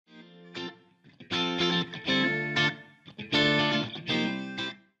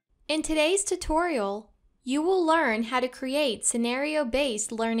In today's tutorial, you will learn how to create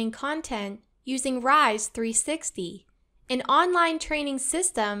scenario-based learning content using Rise 360, an online training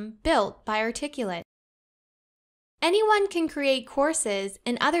system built by Articulate. Anyone can create courses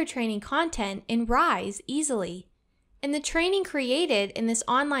and other training content in Rise easily, and the training created in this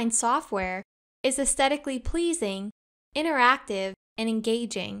online software is aesthetically pleasing, interactive, and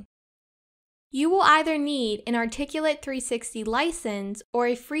engaging. You will either need an Articulate 360 license or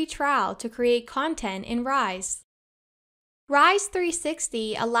a free trial to create content in Rise. Rise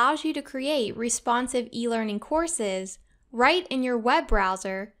 360 allows you to create responsive e-learning courses right in your web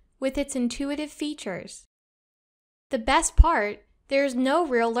browser with its intuitive features. The best part, there is no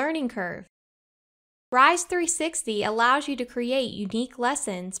real learning curve. Rise 360 allows you to create unique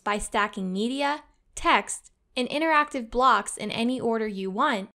lessons by stacking media, text, and interactive blocks in any order you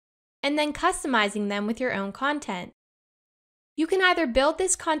want, and then customizing them with your own content. You can either build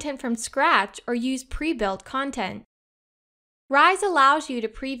this content from scratch or use pre-built content. Rise allows you to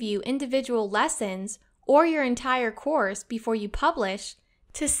preview individual lessons or your entire course before you publish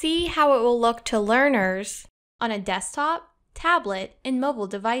to see how it will look to learners on a desktop, tablet, and mobile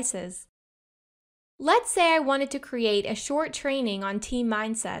devices. Let's say I wanted to create a short training on team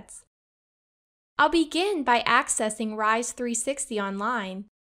mindsets. I'll begin by accessing Rise 360 online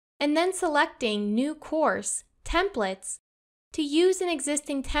and then selecting New Course, Templates, to use an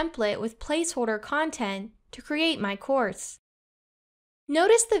existing template with placeholder content to create my course.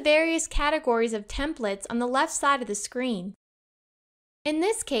 Notice the various categories of templates on the left side of the screen. In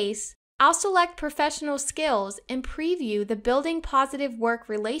this case, I'll select Professional Skills and preview the Building Positive Work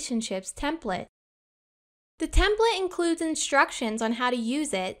Relationships template. The template includes instructions on how to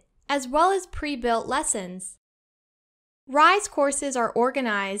use it, as well as pre-built lessons. Rise courses are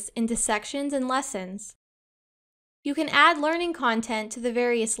organized into sections and lessons. You can add learning content to the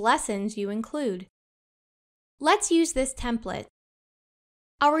various lessons you include. Let's use this template.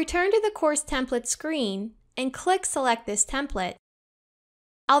 I'll return to the course template screen and click Select this template.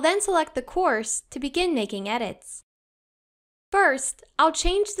 I'll then select the course to begin making edits. First, I'll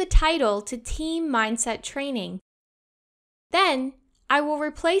change the title to Team Mindset Training. Then, I will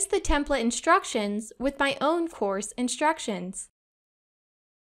replace the template instructions with my own course instructions.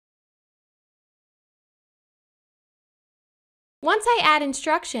 Once I add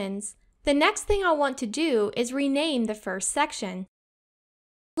instructions, the next thing I'll want to do is rename the first section.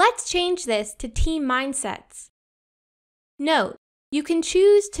 Let's change this to Team Mindsets. Note, you can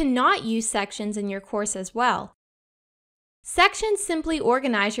choose to not use sections in your course as well. Sections simply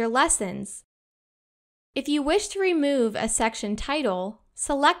organize your lessons. If you wish to remove a section title,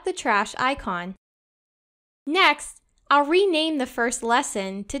 select the trash icon. Next, I'll rename the first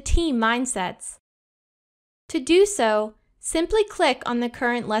lesson to Team Mindsets. To do so, simply click on the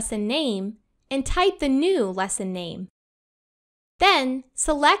current lesson name and type the new lesson name. Then,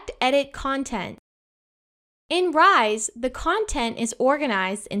 select Edit Content. In Rise, the content is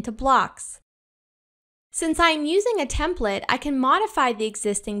organized into blocks. Since I am using a template, I can modify the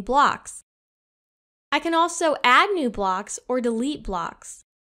existing blocks. I can also add new blocks or delete blocks.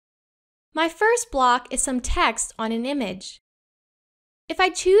 My first block is some text on an image. If I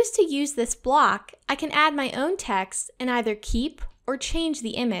choose to use this block, I can add my own text and either keep or change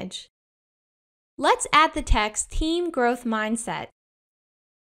the image. Let's add the text Team Growth Mindset.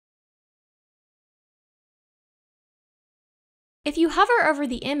 If you hover over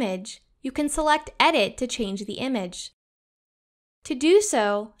the image, you can select Edit to change the image. To do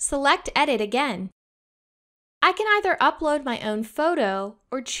so, select Edit again. I can either upload my own photo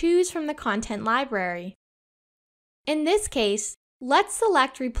or choose from the content library. In this case, let's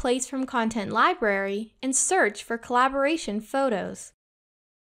select Replace from Content Library and search for collaboration photos.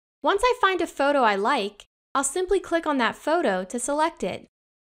 Once I find a photo I like, I'll simply click on that photo to select it.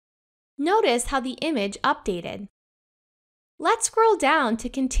 Notice how the image updated. Let's scroll down to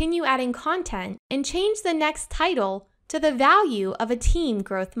continue adding content and change the next title to the value of a team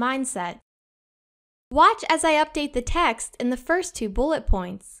growth mindset. Watch as I update the text in the first two bullet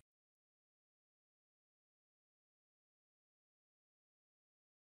points.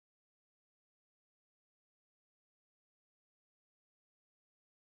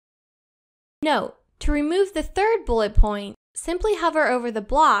 Note, to remove the third bullet point, simply hover over the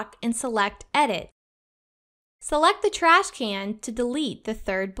block and select Edit. Select the trash can to delete the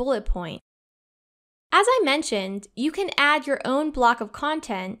third bullet point. As I mentioned, you can add your own block of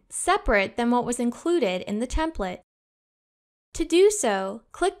content separate than what was included in the template. To do so,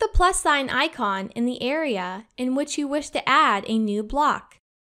 click the plus sign icon in the area in which you wish to add a new block.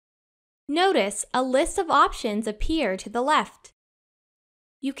 Notice a list of options appear to the left.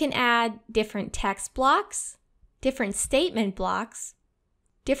 You can add different text blocks, different statement blocks,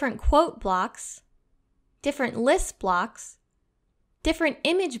 different quote blocks, different list blocks, different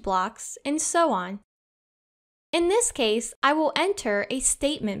image blocks, and so on. In this case, I will enter a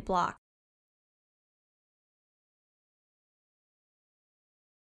statement block.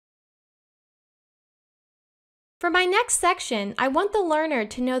 For my next section, I want the learner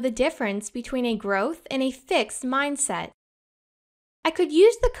to know the difference between a growth and a fixed mindset. I could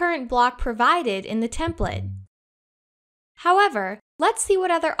use the current block provided in the template. However, let's see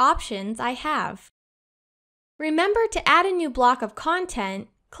what other options I have. Remember to add a new block of content,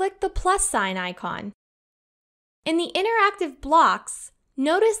 click the plus sign icon. In the interactive blocks,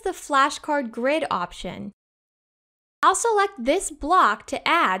 notice the flashcard grid option. I'll select this block to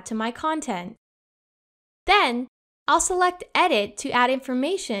add to my content. Then, I'll select Edit to add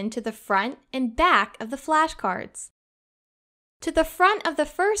information to the front and back of the flashcards. To the front of the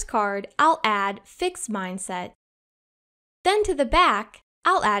first card, I'll add Fixed Mindset. Then to the back,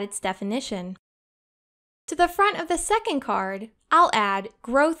 I'll add its definition. To the front of the second card, I'll add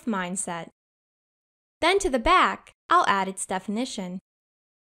Growth Mindset. Then to the back, I'll add its definition.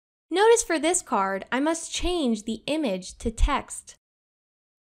 Notice for this card, I must change the image to text.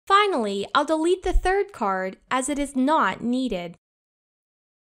 Finally, I'll delete the third card as it is not needed.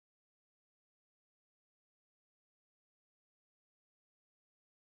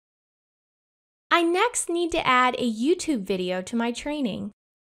 I next need to add a YouTube video to my training.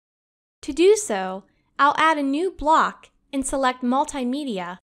 To do so, I'll add a new block and select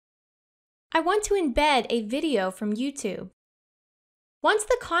Multimedia. I want to embed a video from YouTube. Once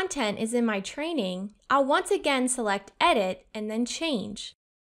the content is in my training, I'll once again select Edit and then Change.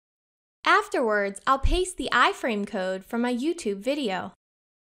 Afterwards, I'll paste the iframe code from my YouTube video.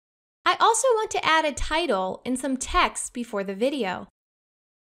 I also want to add a title and some text before the video.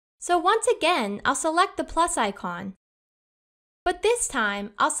 So once again, I'll select the plus icon. But this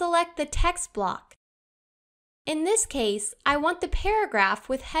time, I'll select the text block. In this case, I want the paragraph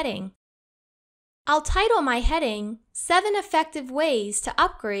with heading. I'll title my heading 7 Effective Ways to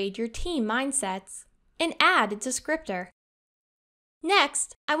Upgrade Your Team Mindsets and add a descriptor.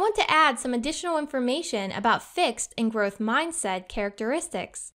 Next, I want to add some additional information about fixed and growth mindset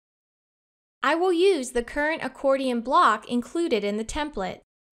characteristics. I will use the current accordion block included in the template.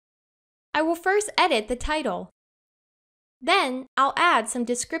 I will first edit the title. Then, I'll add some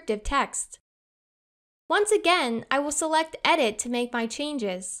descriptive text. Once again, I will select Edit to make my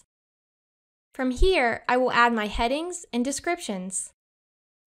changes. From here, I will add my headings and descriptions.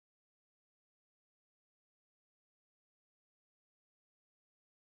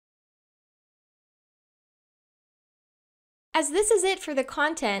 As this is it for the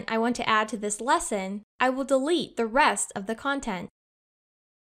content I want to add to this lesson, I will delete the rest of the content.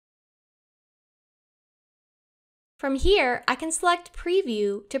 From here, I can select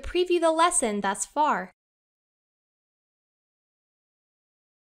Preview to preview the lesson thus far.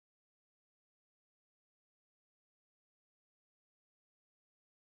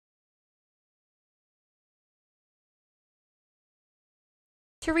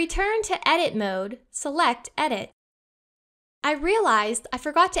 To return to Edit mode, select Edit. I realized I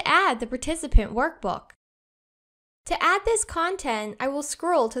forgot to add the participant workbook. To add this content, I will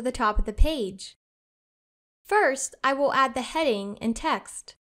scroll to the top of the page. First, I will add the heading and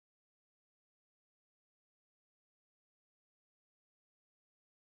text.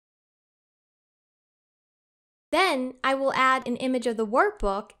 Then, I will add an image of the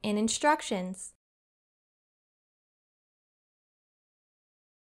workbook and instructions.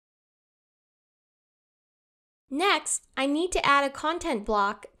 Next, I need to add a content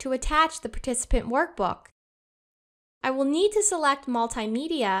block to attach the participant workbook. I will need to select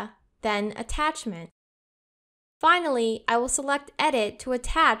Multimedia, then Attachment. Finally, I will select Edit to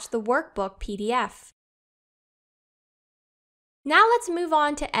attach the workbook PDF. Now let's move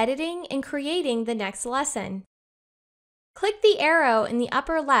on to editing and creating the next lesson. Click the arrow in the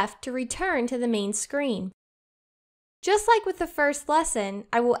upper left to return to the main screen. Just like with the first lesson,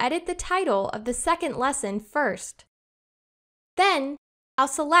 I will edit the title of the second lesson first. Then, I'll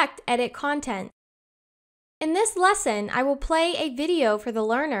select Edit Content. In this lesson, I will play a video for the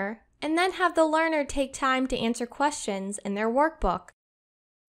learner and then have the learner take time to answer questions in their workbook.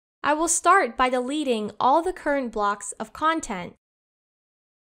 I will start by deleting all the current blocks of content.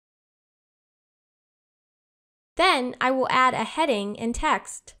 Then, I will add a heading and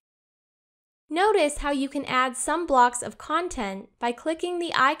text. Notice how you can add some blocks of content by clicking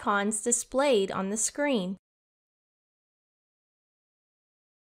the icons displayed on the screen.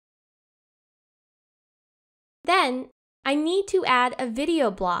 Then, I need to add a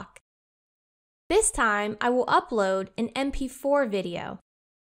video block. This time, I will upload an MP4 video.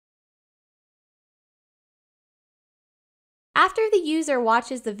 After the user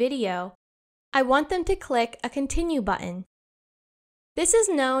watches the video, I want them to click a Continue button. This is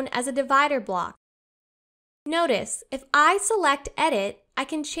known as a divider block. Notice, if I select Edit, I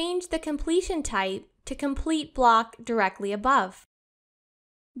can change the completion type to Complete block directly above.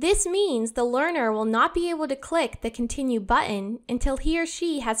 This means the learner will not be able to click the Continue button until he or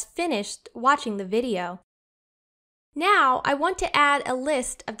she has finished watching the video. Now, I want to add a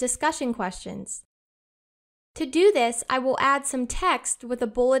list of discussion questions. To do this, I will add some text with a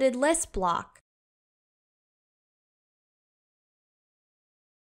bulleted list block.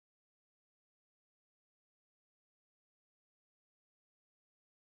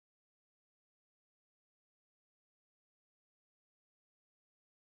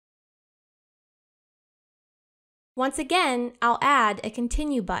 Once again, I'll add a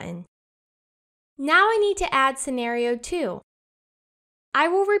Continue button. Now I need to add Scenario 2. I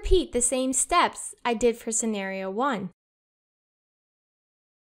will repeat the same steps I did for Scenario 1.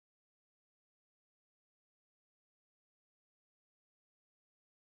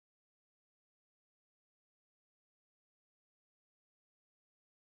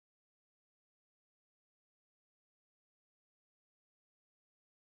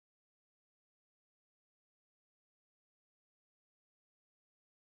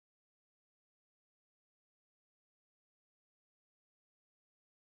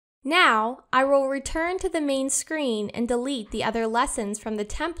 Now, I will return to the main screen and delete the other lessons from the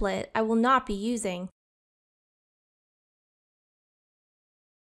template I will not be using.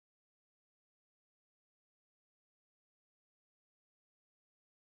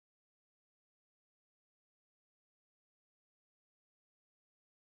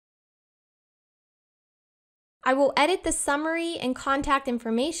 I will edit the summary and contact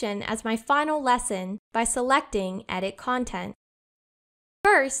information as my final lesson by selecting Edit Content.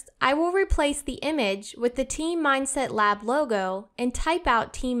 First, I will replace the image with the Team Mindset Lab logo and type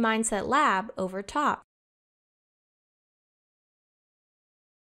out Team Mindset Lab over top.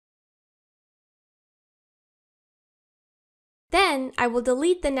 Then, I will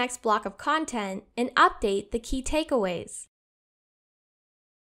delete the next block of content and update the key takeaways.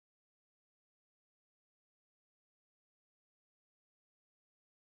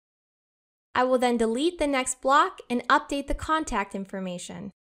 I will then delete the next block and update the contact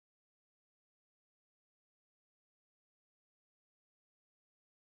information.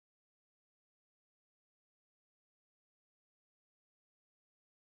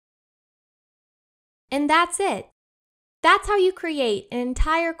 And that's it. That's how you create an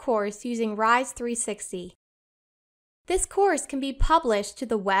entire course using Rise 360. This course can be published to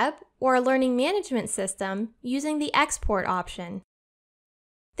the web or a learning management system using the export option.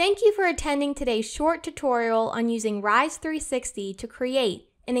 Thank you for attending today's short tutorial on using Rise 360 to create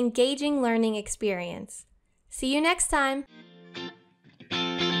an engaging learning experience. See you next time!